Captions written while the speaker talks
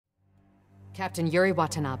Captain Yuri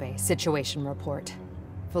Watanabe, situation report.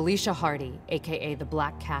 Felicia Hardy, aka the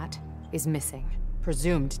Black Cat, is missing,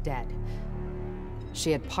 presumed dead.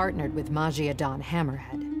 She had partnered with Magia Don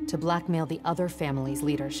Hammerhead to blackmail the other family's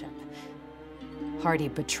leadership. Hardy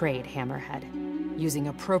betrayed Hammerhead. Using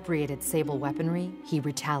appropriated Sable weaponry, he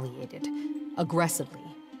retaliated, aggressively.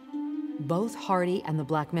 Both Hardy and the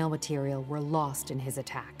blackmail material were lost in his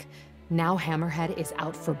attack. Now Hammerhead is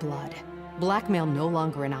out for blood. Blackmail no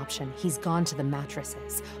longer an option, he's gone to the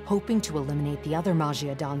mattresses, hoping to eliminate the other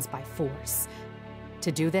Magia Dons by force.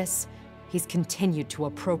 To do this, he's continued to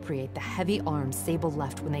appropriate the heavy arms Sable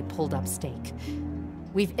left when they pulled up stake.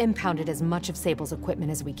 We've impounded as much of Sable's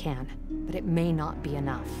equipment as we can, but it may not be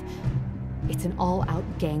enough. It's an all-out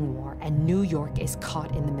gang war, and New York is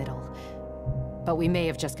caught in the middle. But we may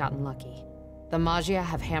have just gotten lucky. The Magia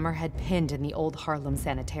have Hammerhead pinned in the old Harlem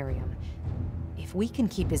sanitarium. If we can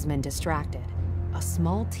keep his men distracted, a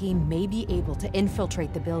small team may be able to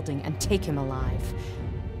infiltrate the building and take him alive.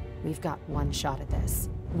 We've got one shot at this.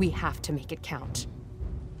 We have to make it count.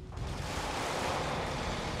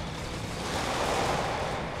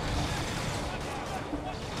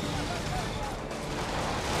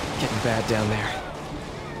 Getting bad down there.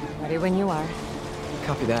 Ready when you are.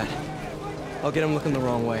 Copy that. I'll get him looking the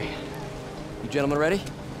wrong way. You gentlemen ready?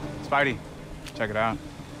 Spidey, check it out.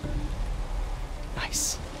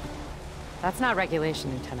 Nice. That's not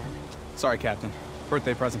regulation, Lieutenant. Sorry, Captain.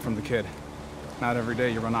 Birthday present from the kid. Not every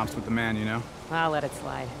day you run ops with the man, you know? I'll let it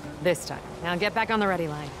slide. This time. Now get back on the ready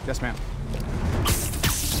line. Yes, ma'am.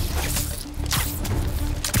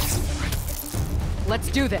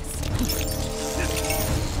 Let's do this.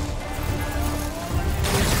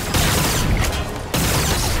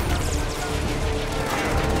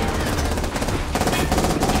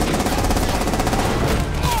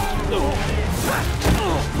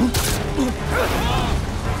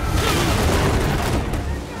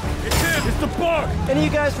 It's the bug! Any of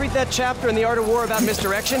you guys read that chapter in The Art of War about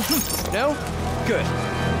misdirection? No? Good.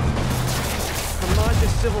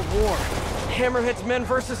 Hamaja's Civil War. Hammerhead's men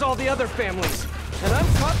versus all the other families. And I'm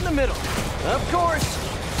caught in the middle. Of course.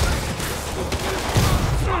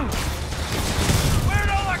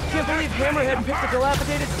 Can't believe Hammerhead picked a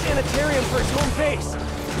dilapidated sanitarium for his home base.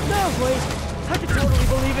 No, wait. I could totally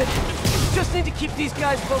believe it. Just need to keep these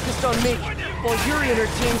guys focused on me, while Yuri and her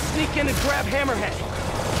team sneak in and grab Hammerhead.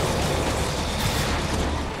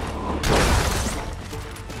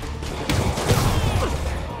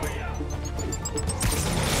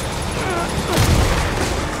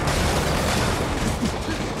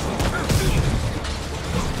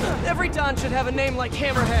 Every Don should have a name like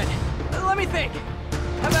Hammerhead. Let me think.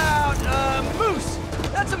 How about, Moose?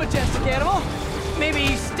 That's a majestic animal.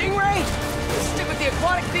 Maybe Stingray? Stick with the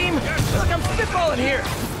aquatic theme? Look, I'm spitballing here.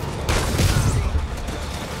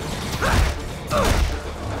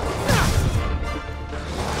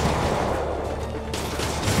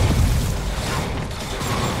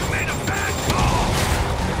 You made a bad call!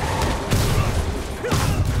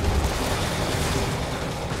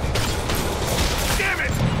 Damn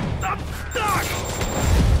it! I'm stuck!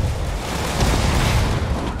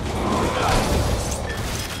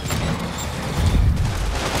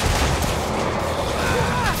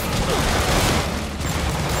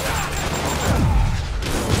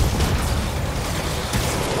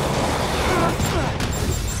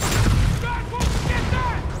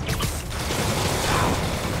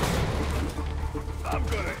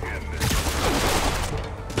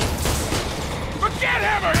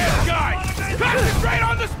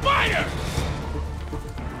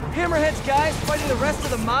 Hammerhead's guys fighting the rest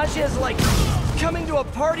of the Magia is like coming to a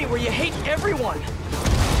party where you hate everyone.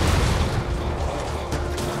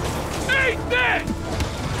 Eat this!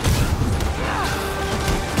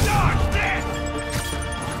 Dodge this!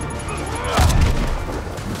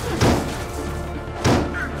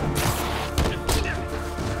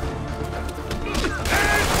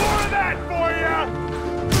 There's more of that for you!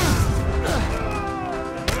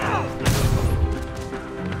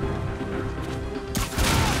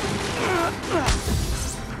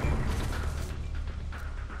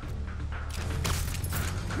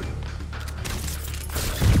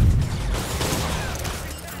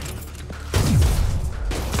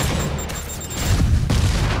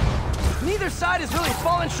 Neither side has really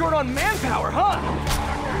fallen short on manpower, huh?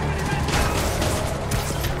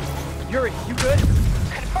 Yuri, you good?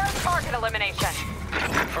 Confirmed target elimination.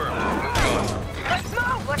 Confirmed. Let's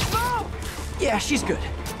move! Let's move! Yeah, she's good.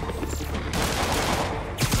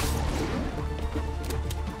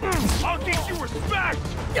 I'll teach you respect!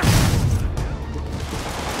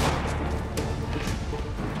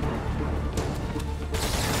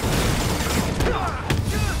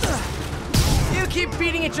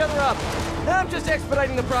 beating each other up. I'm just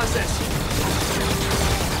expediting the process.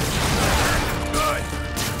 Good!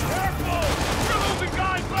 Careful! You're losing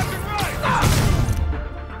guys left and right!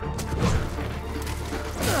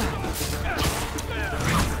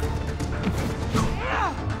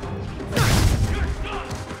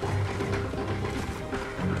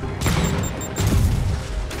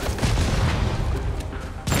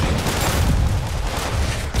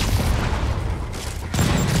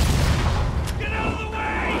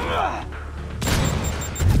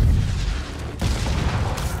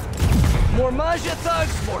 More Maggia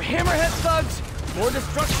thugs, more Hammerhead thugs, more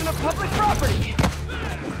destruction of public property.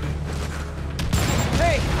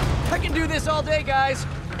 Hey, I can do this all day, guys,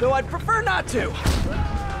 though I'd prefer not to.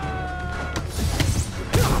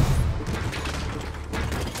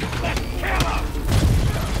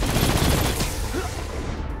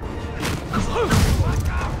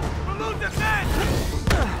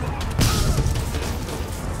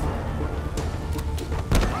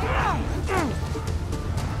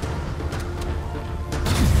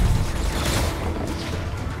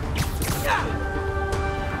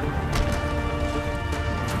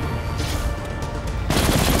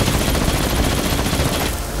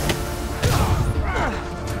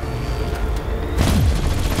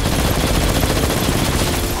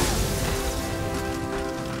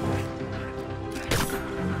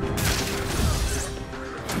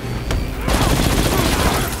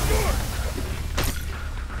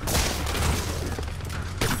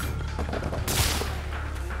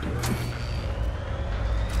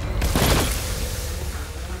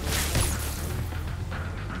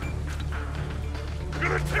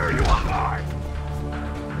 Tear you apart!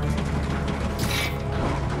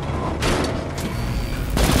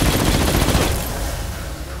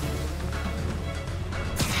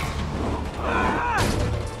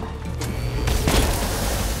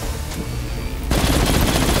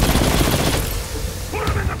 Put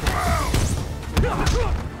him in the ground!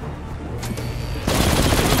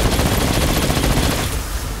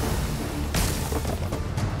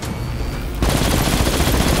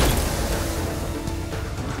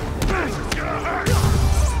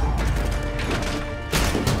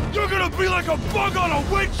 You're gonna be like a bug on a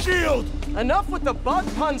windshield! Enough with the bug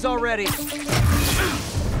puns already.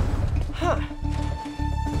 Huh.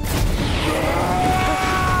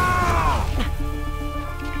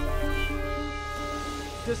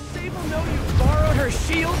 Does Sable know you borrowed her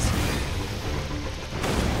shields?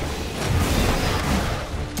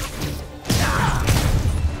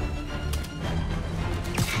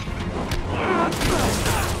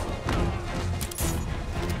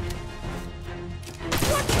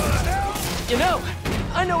 You know,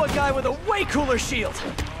 I know a guy with a way cooler shield.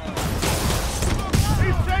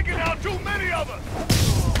 He's taking out too many of us!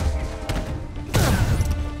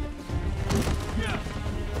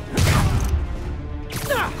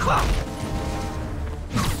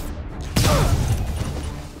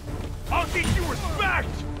 I'll teach you respect!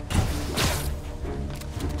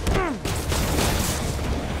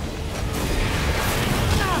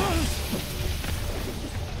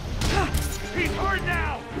 He's hurt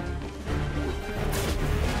now!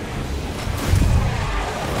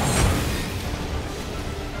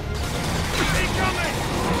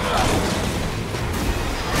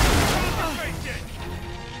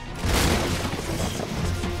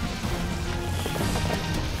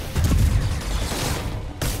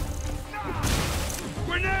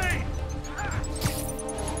 Grenade!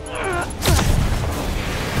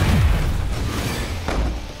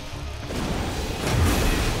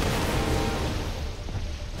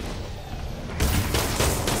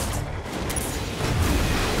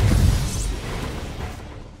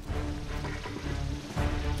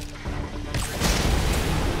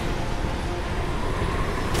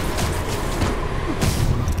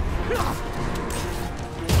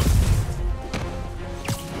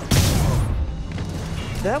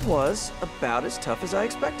 That was about as tough as I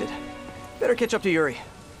expected. Better catch up to Yuri.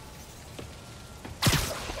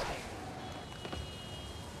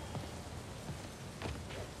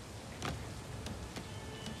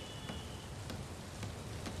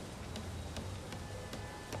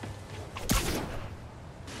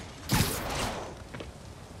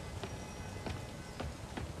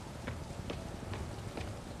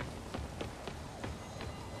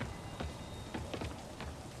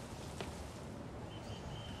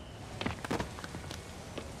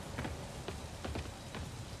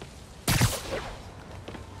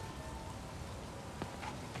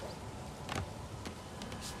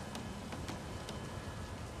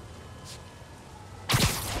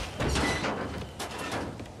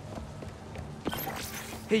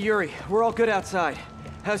 Hey Yuri, we're all good outside.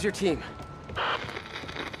 How's your team?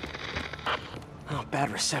 Oh,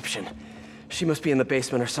 bad reception. She must be in the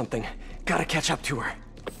basement or something. Gotta catch up to her.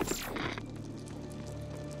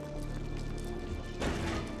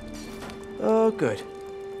 Oh, good.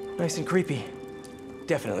 Nice and creepy.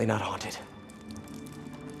 Definitely not haunted.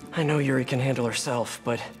 I know Yuri can handle herself,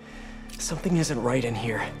 but something isn't right in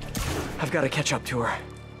here. I've got to catch up to her.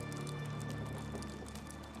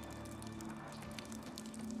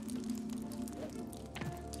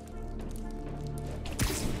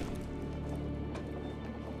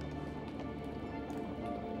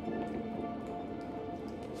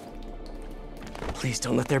 Please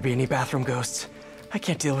don't let there be any bathroom ghosts. I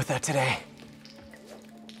can't deal with that today.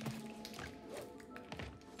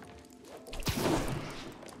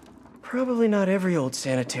 Probably not every old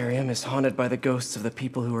sanitarium is haunted by the ghosts of the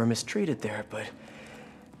people who were mistreated there, but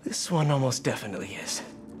this one almost definitely is.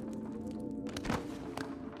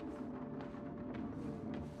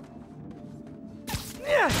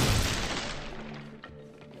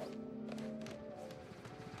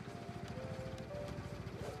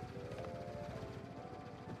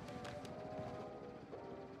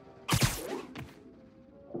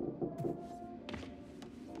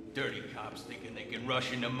 Dirty cops thinking they can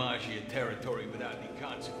rush into Magia territory without any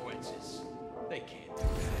consequences. They can't do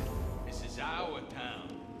that. This is our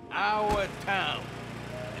town. Our town.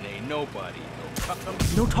 And ain't nobody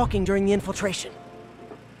No talking during the infiltration.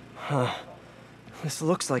 Huh. This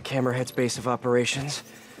looks like Hammerhead's base of operations,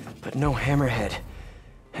 but no Hammerhead,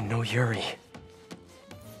 and no Yuri.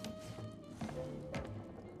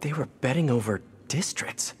 They were betting over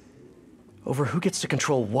districts. Over who gets to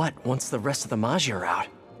control what once the rest of the Magia are out.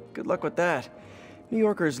 Good luck with that. New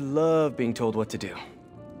Yorkers love being told what to do.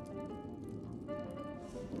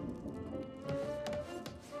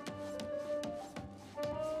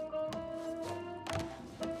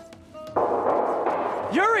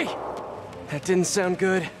 Yuri! That didn't sound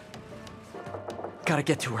good. Gotta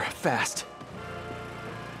get to her, fast.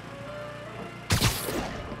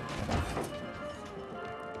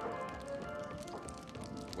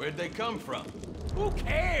 Where'd they come from? Who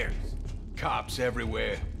cares? Cops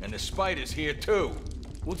everywhere, and the Spider's here too.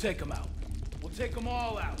 We'll take them out. We'll take them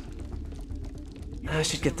all out. I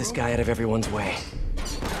should get this guy out of everyone's way.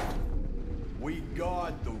 We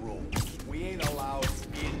guard the room. We ain't allowed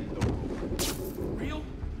in the room. Real?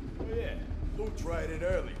 Oh, yeah, Lou tried it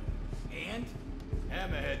earlier. And?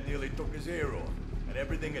 Hammerhead nearly took his ear off, and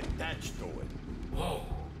everything attached to it. Whoa.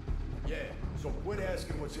 Yeah, so quit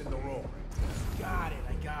asking what's in the room. Got it,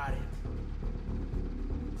 I got it.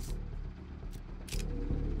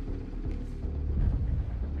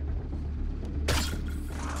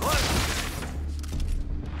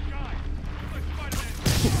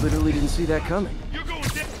 Literally didn't see that coming. You're going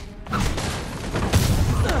down.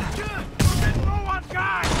 Get low on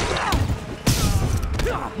guy.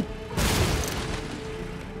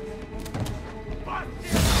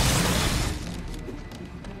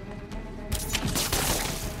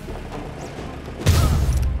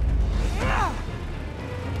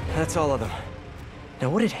 That's all of them. Now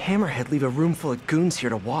what did Hammerhead leave a room full of goons here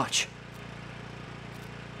to watch?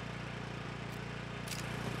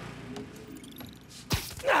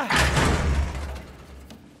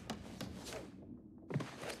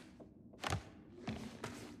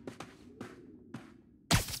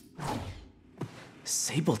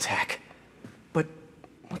 Sabletech? But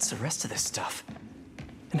what's the rest of this stuff?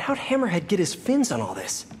 And how'd Hammerhead get his fins on all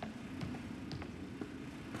this?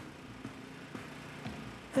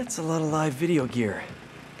 That's a lot of live video gear.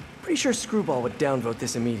 Pretty sure Screwball would downvote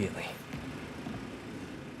this immediately.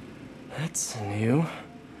 That's new.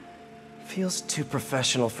 Feels too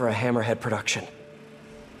professional for a Hammerhead production.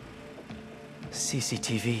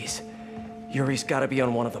 CCTVs. Yuri's gotta be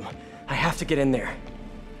on one of them. I have to get in there.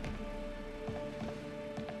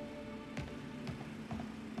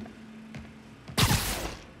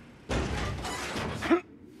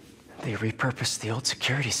 They repurposed the old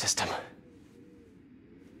security system.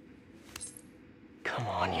 Come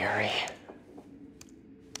on, Yuri.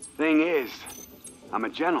 Thing is, I'm a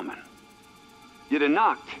gentleman. You'd have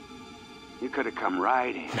knocked. You could have come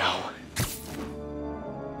right in. No.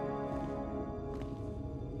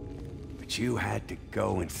 But you had to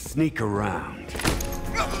go and sneak around.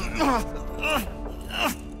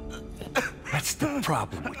 That's the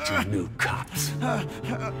problem with you new cops.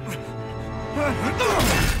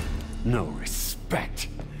 No respect.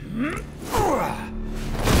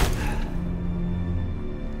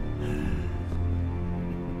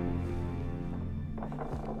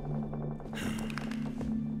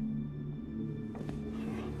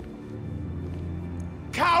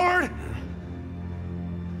 Coward!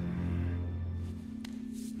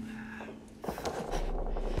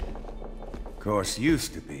 Course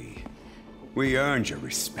used to be. We earned your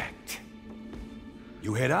respect.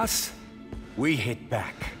 You hit us, we hit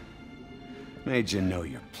back. Made you know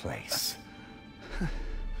your place.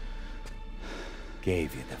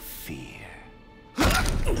 Gave you the fear.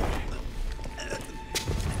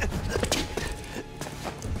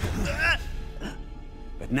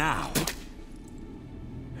 But now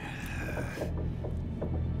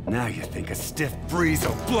you think a stiff breeze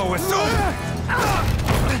will blow us over?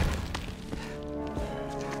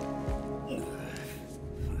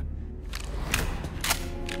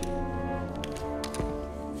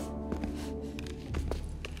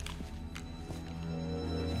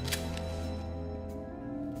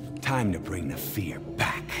 Time to bring the fear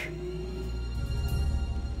back.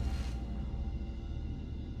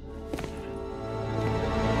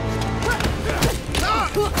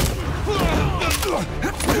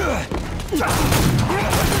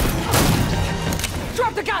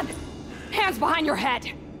 Drop the gun! Hands behind your head!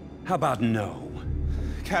 How about no?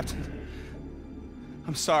 Captain,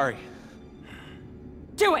 I'm sorry.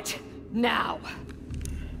 Do it! Now!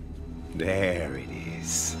 There it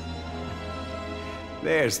is.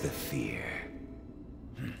 There's the fear.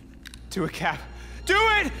 Do it, Cap. Do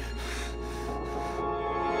it!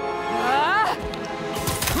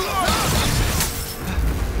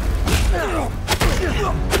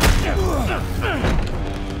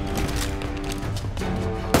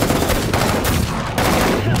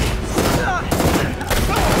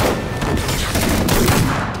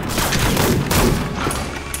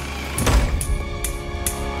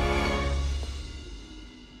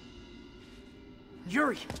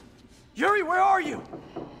 Yuri! Yuri, where are you?